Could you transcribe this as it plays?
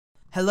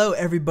Hello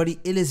everybody,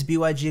 it is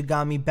BYG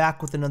Agami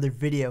back with another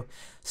video.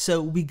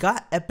 So we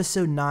got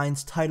episode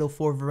 9's title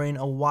for VRAINS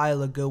a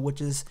while ago, which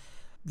is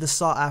the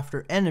sought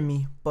after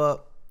enemy,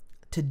 but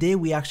today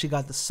we actually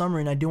got the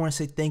summary, and I do want to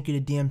say thank you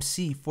to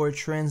DMC for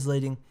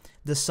translating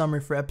the summary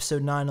for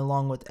episode 9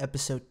 along with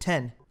episode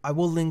 10. I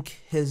will link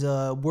his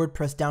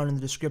WordPress down in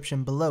the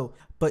description below,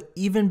 but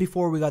even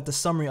before we got the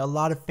summary, a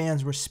lot of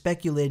fans were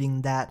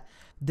speculating that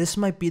this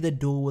might be the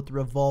duel with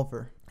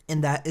Revolver.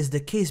 And that is the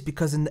case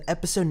because in the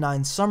episode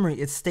 9 summary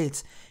it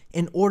states,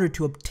 in order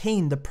to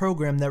obtain the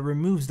program that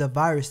removes the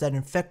virus that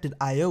infected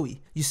Aoi,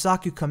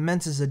 Yusaku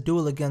commences a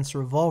duel against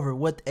Revolver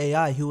with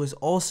AI, who is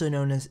also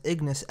known as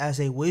Ignis, as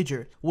a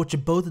wager,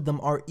 which both of them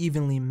are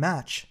evenly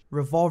matched.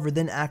 Revolver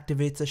then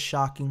activates a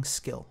shocking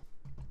skill.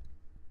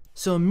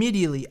 So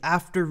immediately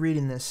after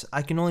reading this,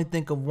 I can only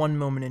think of one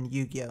moment in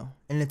Yu-Gi-Oh!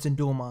 And it's in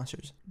Duel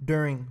Monsters,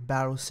 during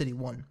Battle City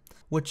 1,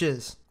 which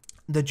is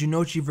the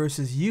Junochi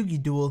versus Yugi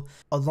duel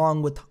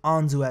along with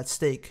Anzu at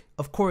stake.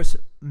 Of course,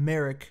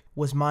 Merrick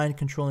was mind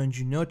controlling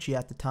Junochi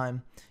at the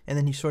time, and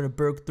then he sort of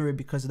broke through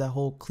because of that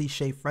whole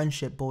cliche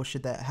friendship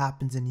bullshit that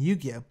happens in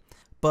Yu-Gi-Oh!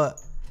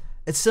 But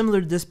it's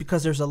similar to this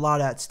because there's a lot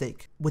at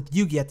stake with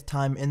Yugi at the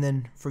time, and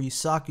then for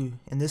Yusaku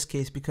in this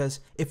case, because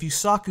if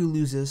Yusaku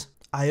loses,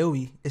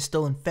 Aoi is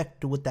still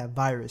infected with that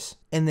virus.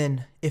 And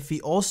then if he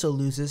also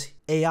loses,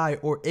 AI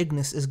or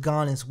Ignis is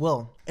gone as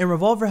well. And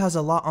Revolver has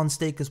a lot on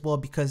stake as well,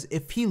 because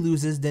if he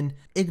loses, then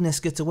Ignis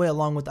gets away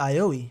along with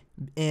Aoi.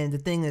 And the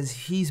thing is,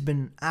 he's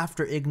been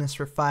after Ignis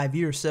for 5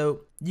 years,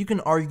 so you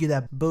can argue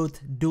that both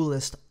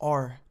duelists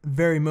are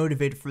very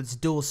motivated for this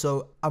duel,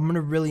 so I'm going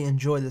to really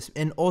enjoy this.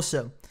 And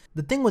also,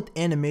 the thing with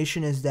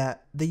animation is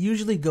that they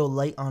usually go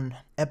light on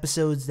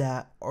episodes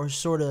that are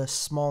sort of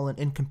small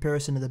in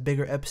comparison to the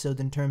bigger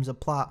episodes in terms of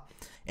plot.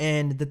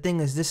 And the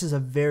thing is, this is a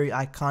very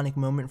iconic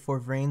moment for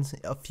VRAINS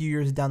a few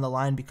years down the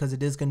line, because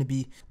it is going to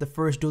be the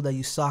first duel that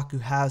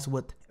Yusaku has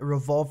with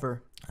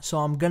Revolver. So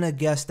I'm going to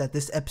guess that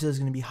this episode is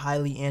going to be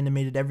highly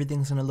animated.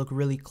 Everything's going to look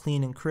really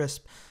clean and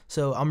crisp.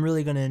 So I'm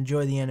really going to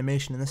enjoy the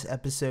animation in this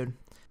episode.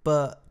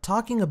 But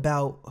talking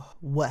about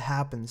what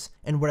happens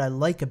and what I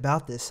like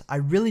about this, I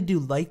really do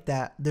like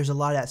that there's a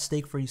lot at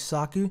stake for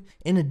Yusaku.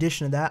 In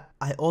addition to that,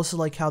 I also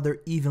like how they're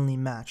evenly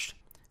matched.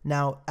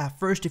 Now, at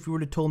first, if you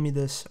would have told me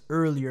this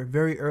earlier,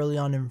 very early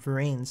on in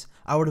VRAINS,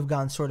 I would have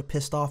gotten sort of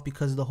pissed off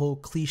because of the whole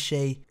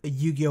cliche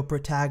Yu-Gi-Oh!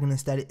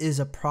 Protagonist that it is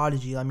a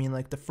prodigy. I mean,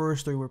 like, the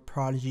first 3 were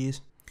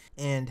prodigies,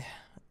 and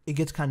it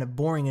gets kind of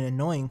boring and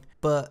annoying,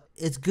 but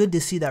it's good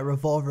to see that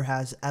Revolver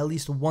has at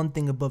least one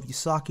thing above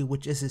Yusaku,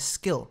 which is his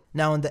skill.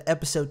 Now in the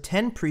episode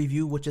 10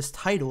 preview, which is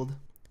titled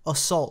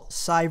Assault,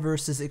 Sai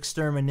vs.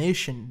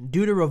 Extermination,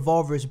 due to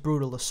Revolver's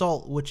brutal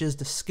assault, which is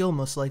the skill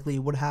most likely,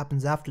 what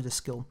happens after the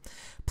skill.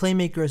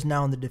 Playmaker is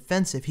now on the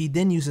defensive. He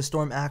then uses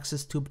Storm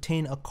Axis to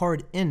obtain a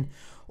card in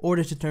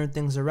order to turn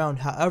things around.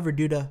 However,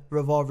 due to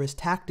Revolver's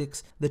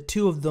tactics, the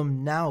two of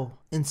them now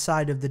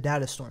inside of the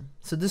data storm.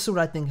 So this is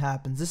what I think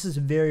happens. This is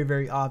very,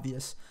 very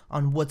obvious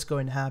on what's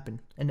going to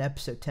happen in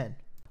episode 10.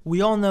 We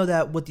all know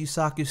that with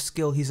Yusaku's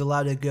skill, he's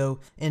allowed to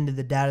go into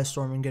the data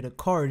storm and get a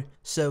card.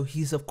 So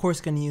he's of course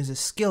going to use his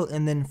skill,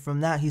 and then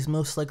from that he's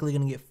most likely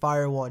going to get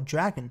Firewall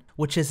Dragon,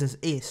 which is his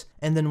ace.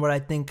 And then what I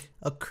think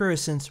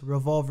occurs, since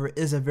Revolver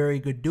is a very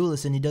good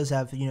duelist and he does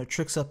have,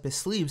 tricks up his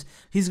sleeves,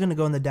 he's going to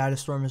go in the data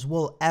storm as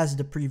well, as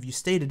the preview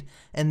stated,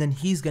 and then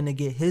he's going to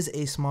get his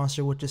ace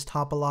monster, which is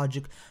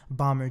Topologic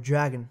Bomber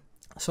Dragon.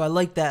 So I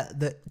like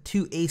that the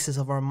two aces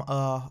of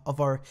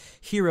our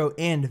hero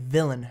and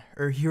villain,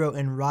 or hero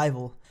and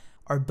rival,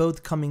 are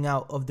both coming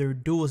out of their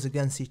duels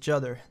against each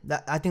other.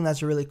 I think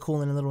that's a really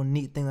cool and a little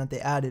neat thing that they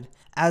added.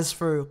 As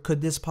for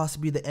could this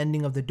possibly be the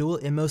ending of the duel,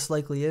 it most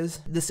likely is.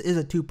 This is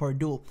a 2-part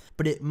duel,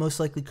 but it most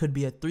likely could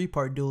be a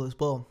 3-part duel as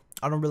well.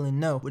 I don't really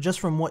know, but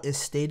just from what is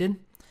stated,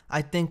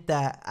 I think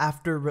that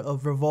after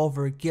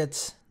Revolver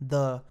gets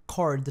the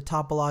card, the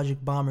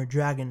Topologic Bomber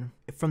Dragon,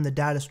 from the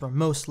data storm,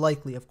 most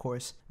likely of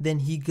course, then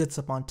he gets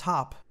up on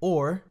top.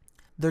 Or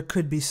there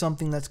could be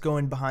something that's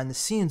going behind the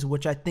scenes,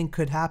 which I think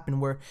could happen,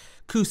 where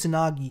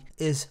Kusanagi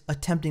is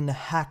attempting to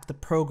hack the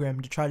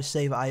program to try to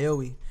save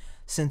Aoi,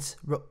 since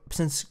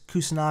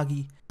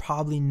Kusanagi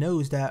probably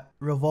knows that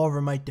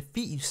Revolver might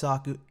defeat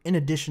Yusaku. In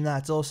addition to that,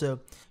 it's also,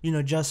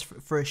 just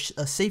for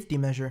a safety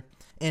measure.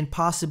 And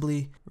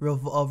possibly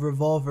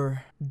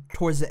Revolver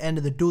towards the end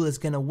of the duel is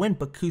going to win,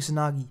 but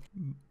Kusanagi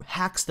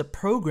hacks the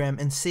program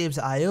and saves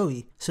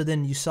Aoi. So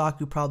then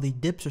Yusaku probably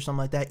dips or something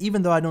like that,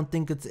 even though I don't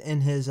think it's in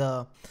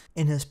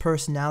his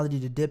personality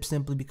to dip,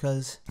 simply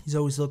because he's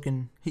always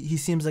looking, he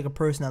seems like a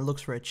person that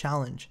looks for a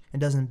challenge and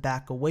doesn't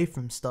back away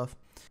from stuff.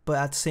 But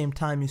at the same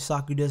time,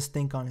 Yusaku does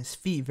think on his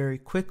feet very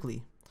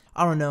quickly.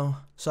 I don't know,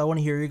 so I want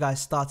to hear your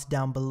guys' thoughts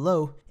down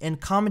below,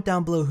 and comment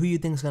down below who you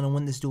think is going to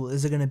win this duel.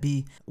 Is it going to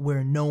be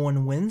where no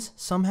one wins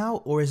somehow,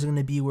 or is it going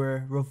to be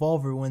where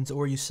Revolver wins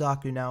or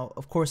Yusaku? Now,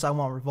 of course I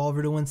want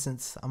Revolver to win,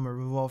 since I'm a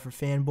Revolver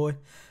fanboy.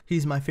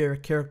 He's my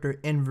favorite character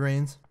in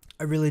VRAINS.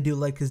 I really do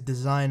like his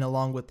design,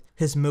 along with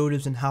his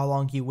motives and how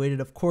long he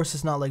waited. Of course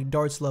it's not like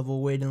Dart's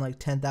level waiting like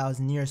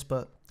 10,000 years,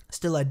 but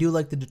Still, I do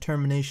like the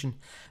determination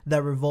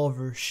that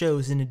Revolver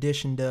shows, in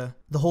addition to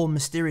the whole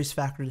mysterious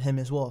factor to him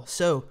as well.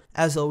 So,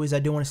 as always, I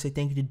do want to say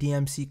thank you to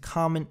DMC.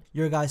 Comment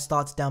your guys'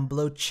 thoughts down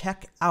below.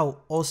 Check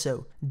out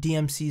also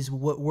DMC's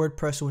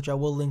WordPress, which I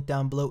will link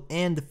down below,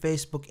 and the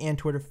Facebook and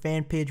Twitter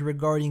fan page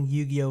regarding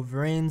Yu-Gi-Oh!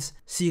 VRAINS.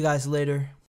 See you guys later.